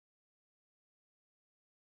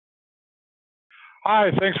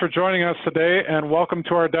Hi, thanks for joining us today and welcome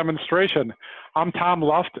to our demonstration. I'm Tom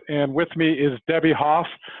Luft and with me is Debbie Hoff.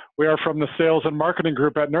 We are from the Sales and Marketing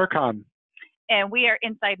Group at Nercon. And we are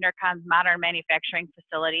inside Nercon's modern manufacturing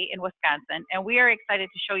facility in Wisconsin, and we are excited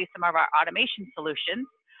to show you some of our automation solutions.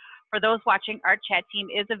 For those watching, our chat team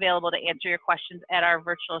is available to answer your questions at our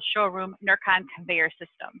virtual showroom, Nercon Conveyor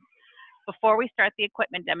Systems. Before we start the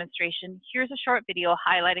equipment demonstration, here's a short video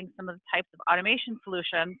highlighting some of the types of automation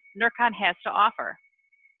solutions Nercon has to offer.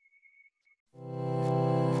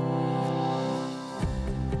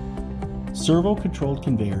 Servo-controlled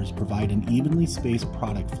conveyors provide an evenly spaced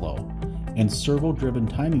product flow, and servo-driven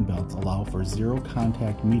timing belts allow for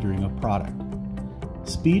zero-contact metering of product.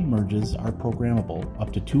 Speed merges are programmable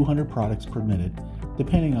up to 200 products per minute,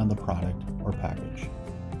 depending on the product or package.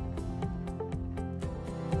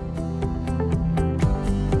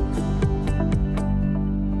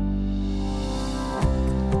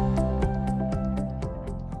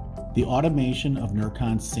 The automation of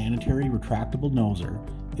Nercon's sanitary retractable noser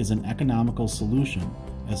is an economical solution,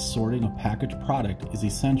 as sorting a packaged product is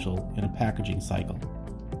essential in a packaging cycle.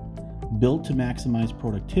 Built to maximize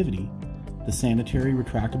productivity, the sanitary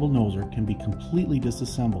retractable noser can be completely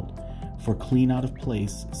disassembled for clean out of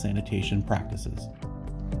place sanitation practices.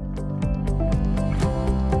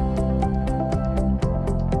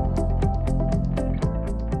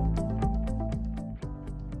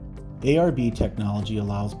 ARB technology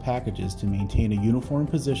allows packages to maintain a uniform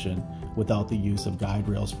position without the use of guide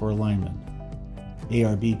rails for alignment.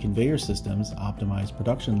 ARB conveyor systems optimize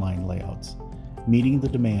production line layouts, meeting the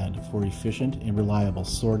demand for efficient and reliable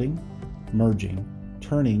sorting, merging,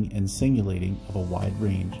 turning, and singulating of a wide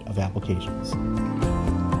range of applications.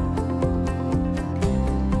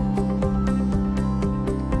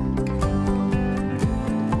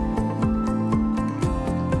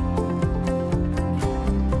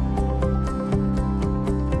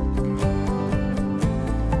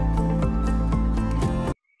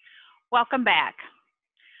 Welcome back.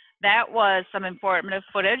 That was some informative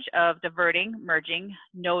footage of diverting, merging,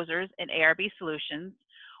 nosers, and ARB solutions.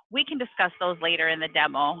 We can discuss those later in the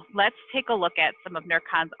demo. Let's take a look at some of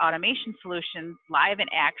Nercon's automation solutions live in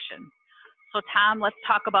action. So Tom, let's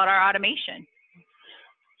talk about our automation.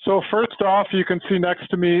 So first off, you can see next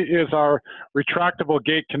to me is our retractable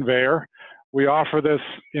gate conveyor. We offer this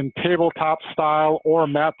in tabletop style or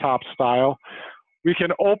mat top style. We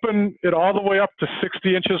can open it all the way up to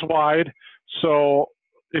 60 inches wide. So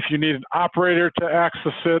if you need an operator to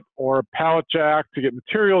access it or a pallet jack to get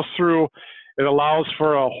materials through, it allows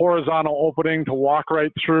for a horizontal opening to walk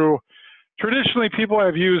right through. Traditionally, people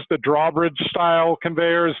have used the drawbridge style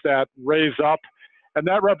conveyors that raise up, and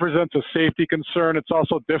that represents a safety concern. It's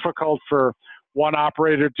also difficult for one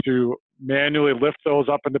operator to manually lift those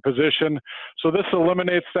up into position. So this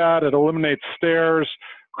eliminates that. It eliminates stairs,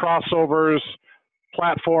 crossovers,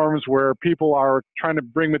 platforms where people are trying to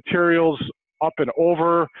bring materials up and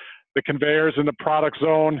over the conveyors in the product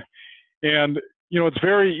zone. And, it's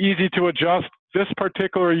very easy to adjust. This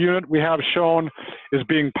particular unit we have shown is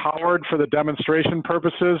being powered for the demonstration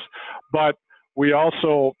purposes, but we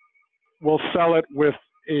also will sell it with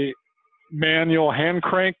a manual hand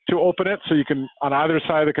crank to open it. So you can, on either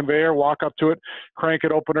side of the conveyor, walk up to it, crank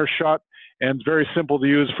it open or shut, and it's very simple to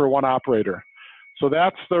use for one operator. So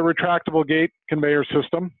that's the retractable gate conveyor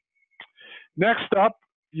system. Next up,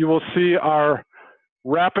 you will see our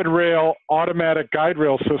rapid rail automatic guide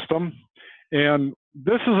rail system. And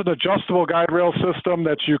this is an adjustable guide rail system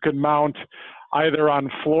that you can mount either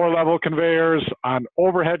on floor level conveyors, on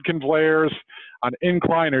overhead conveyors, on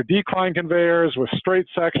incline or decline conveyors with straight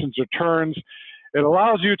sections or turns. It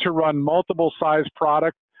allows you to run multiple size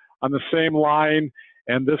product on the same line.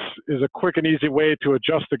 And this is a quick and easy way to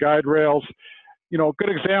adjust the guide rails. Good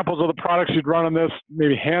examples of the products you'd run on this,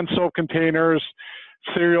 maybe hand soap containers,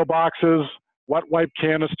 cereal boxes, wet wipe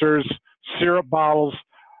canisters, syrup bottles,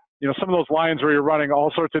 some of those lines where you're running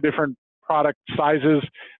all sorts of different product sizes,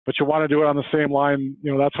 but you want to do it on the same line.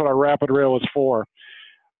 That's what our rapid rail is for.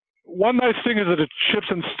 One nice thing is that it ships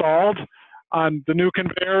installed on the new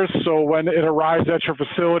conveyors. So when it arrives at your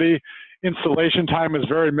facility, installation time is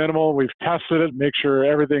very minimal. We've tested it, make sure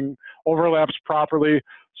everything overlaps properly.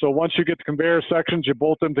 So once you get the conveyor sections, you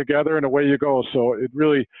bolt them together and away you go. So it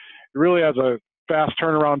really has a fast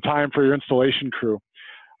turnaround time for your installation crew.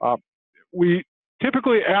 We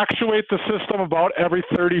typically actuate the system about every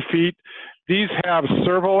 30 feet. These have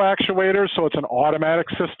servo actuators, so it's an automatic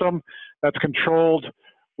system that's controlled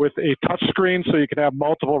with a touch screen, so you can have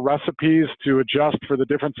multiple recipes to adjust for the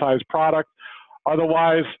different size product.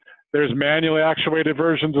 Otherwise, there's manually actuated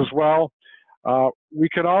versions as well. We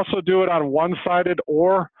can also do it on one-sided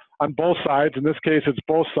or on both sides. In this case, it's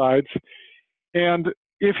both sides. And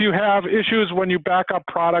if you have issues when you back up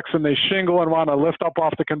products and they shingle and want to lift up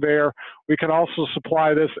off the conveyor, we can also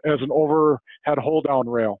supply this as an overhead hold-down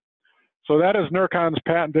rail. So that is Nercon's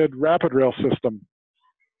patented rapid rail system.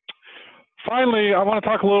 Finally, I want to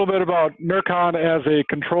talk a little bit about Nercon as a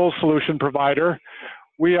control solution provider.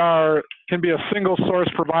 We can be a single source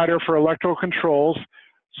provider for electrical controls,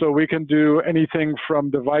 so we can do anything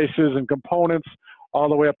from devices and components all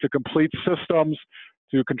the way up to complete systems,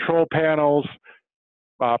 to control panels,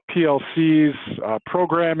 PLCs,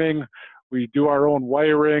 programming. We do our own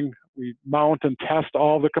wiring. We mount and test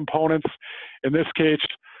all the components. In this case,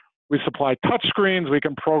 we supply touch screens. We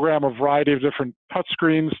can program a variety of different touch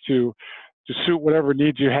screens to suit whatever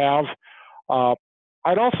needs you have.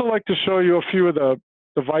 I'd also like to show you a few of the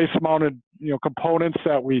device-mounted components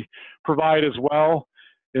that we provide as well.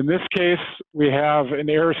 In this case, we have an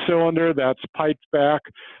air cylinder that's piped back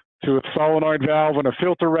to a solenoid valve and a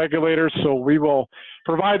filter regulator. So we will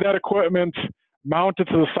provide that equipment, mount it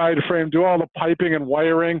to the side frame, do all the piping and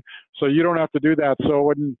wiring, so you don't have to do that. So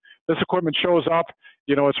when this equipment shows up,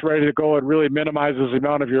 it's ready to go. It really minimizes the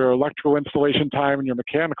amount of your electrical installation time and your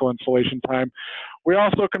mechanical installation time. We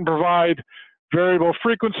also can provide variable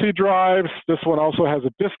frequency drives. This one also has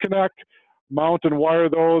a disconnect. Mount and wire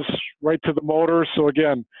those right to the motor. So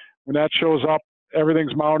again, when that shows up,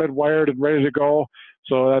 everything's mounted, wired, and ready to go.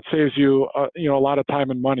 So that saves you, a lot of time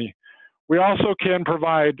and money. We also can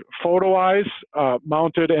provide photo eyes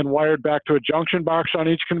mounted and wired back to a junction box on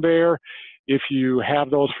each conveyor if you have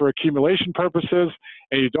those for accumulation purposes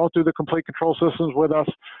and you don't do the complete control systems with us.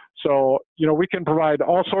 So, we can provide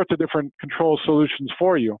all sorts of different control solutions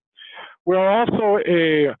for you. We're also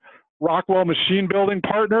a Rockwell machine building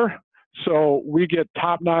partner. So we get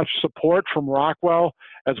top-notch support from Rockwell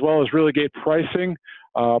as well as really great pricing.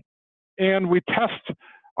 And we test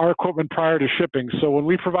our equipment prior to shipping. So when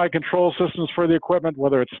we provide control systems for the equipment,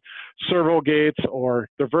 whether it's servo gates or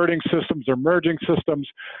diverting systems or merging systems,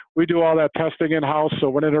 we do all that testing in-house. So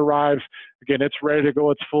when it arrives, again, it's ready to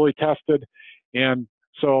go, it's fully tested. And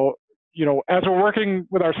so, as we're working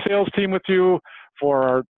with our sales team with you, for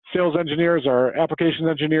our sales engineers, our application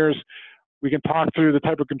engineers, we can talk through the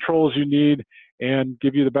type of controls you need and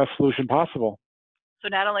give you the best solution possible. So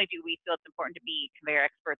not only do we feel it's important to be conveyor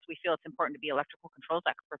experts, we feel it's important to be electrical controls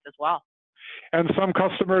experts as well. And some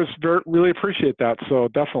customers really appreciate that, so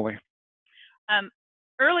definitely.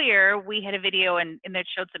 Earlier, we had a video and that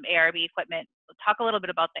showed some ARB equipment. Talk a little bit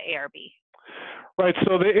about the ARB. Right,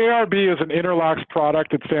 so the ARB is an interlocks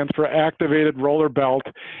product. It stands for Activated Roller Belt.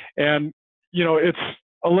 And, it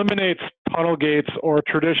eliminates tunnel gates or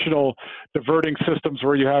traditional diverting systems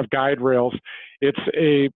where you have guide rails. It's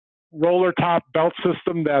a roller top belt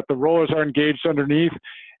system that the rollers are engaged underneath,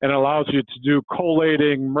 and allows you to do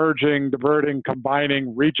collating, merging, diverting,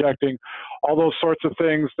 combining, rejecting, all those sorts of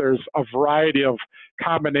things. There's a variety of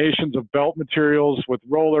combinations of belt materials with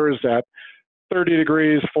rollers at 30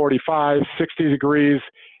 degrees, 45, 60 degrees,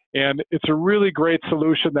 and it's a really great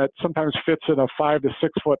solution that sometimes fits in a 5 to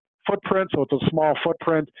 6 foot footprint, so it's a small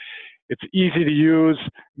footprint. It's easy to use,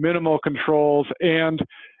 minimal controls, and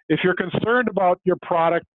if you're concerned about your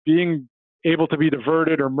product being able to be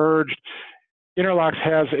diverted or merged, Interlocks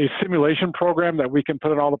has a simulation program that we can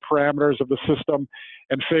put in all the parameters of the system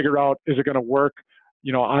and figure out, is it going to work,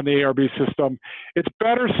 on the ARB system. It's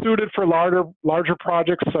better suited for larger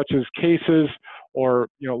projects such as cases or,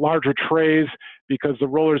 larger trays, because the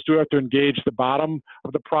rollers do have to engage the bottom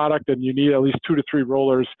of the product, and you need at least 2 to 3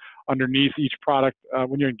 rollers underneath each product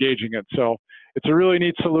when you're engaging it. So it's a really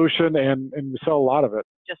neat solution, and we sell a lot of it.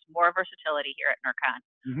 Just more versatility here at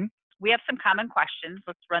Nercon. Mm-hmm. We have some common questions.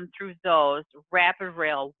 Let's run through those. Rapid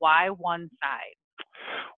rail, why one side?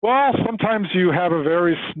 Well, sometimes you have a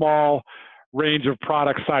very small range of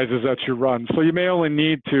product sizes that you run, so you may only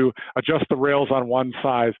need to adjust the rails on one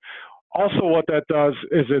size. Also, what that does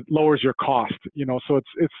is it lowers your cost. So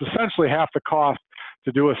it's essentially half the cost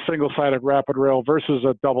to do a single-sided rapid rail versus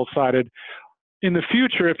a double-sided. In the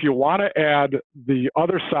future, if you want to add the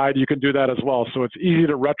other side, you can do that as well. So it's easy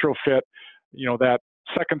to retrofit, that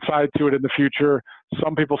second side to it in the future.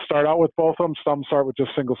 Some people start out with both of them. Some start with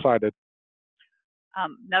just single-sided.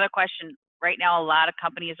 Another question. Right now, a lot of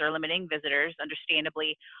companies are limiting visitors,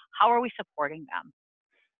 understandably. How are we supporting them?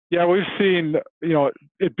 Yeah, we've seen,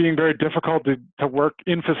 it being very difficult to work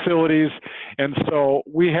in facilities. And so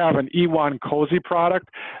we have an E1 Cozy product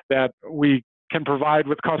that we can provide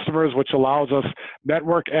with customers, which allows us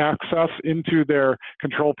network access into their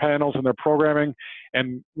control panels and their programming.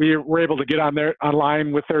 And we're able to get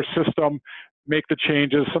online with their system, make the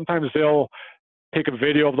changes. Sometimes they'll take a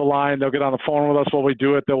video of the line. They'll get on the phone with us while we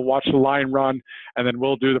do it. They'll watch the line run, and then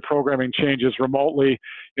we'll do the programming changes remotely.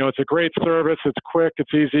 You know, it's a great service. It's quick.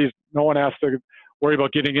 It's easy. No one has to worry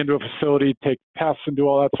about getting into a facility, take tests, and do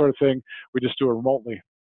all that sort of thing. We just do it remotely.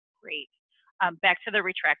 Great. Back to the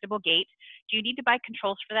retractable gate. Do you need to buy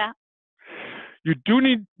controls for that? You do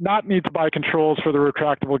not need to buy controls for the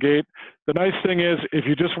retractable gate. The nice thing is, if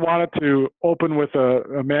you just want it to open with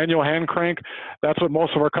a manual hand crank, that's what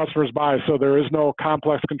most of our customers buy. So there is no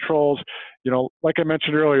complex controls. You know, like I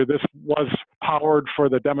mentioned earlier, this was powered for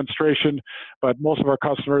the demonstration, but most of our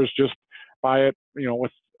customers just buy it, you know,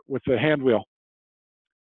 with the hand wheel.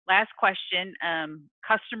 Last question.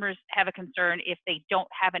 Customers have a concern if they don't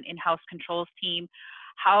have an in-house controls team.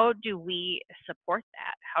 How do we support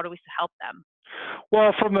that? How do we help them?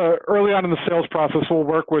 Well, from the early on in the sales process, we'll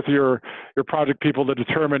work with your project people to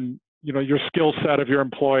determine, you know, your skill set of your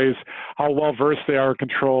employees, how well versed they are in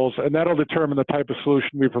controls, and that'll determine the type of solution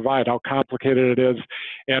we provide, how complicated it is.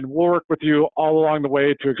 And we'll work with you all along the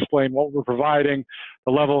way to explain what we're providing,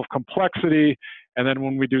 the level of complexity, and then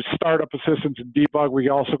when we do startup assistance and debug, we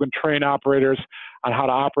also can train operators on how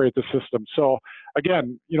to operate the system. So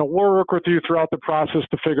again, you know, we'll work with you throughout the process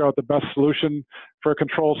to figure out the best solution for a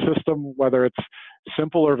control system, whether it's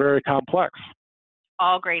simple or very complex.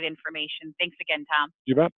 All great information. Thanks again, Tom.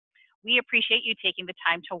 You bet. We appreciate you taking the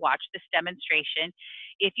time to watch this demonstration.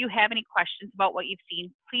 If you have any questions about what you've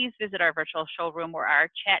seen, please visit our virtual showroom where our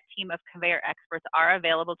chat team of Conveyor experts are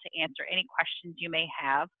available to answer any questions you may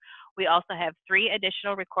have. We also have 3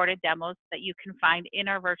 additional recorded demos that you can find in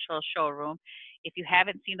our virtual showroom. If you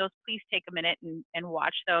haven't seen those, please take a minute and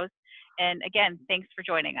watch those. And again, thanks for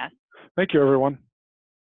joining us. Thank you, everyone.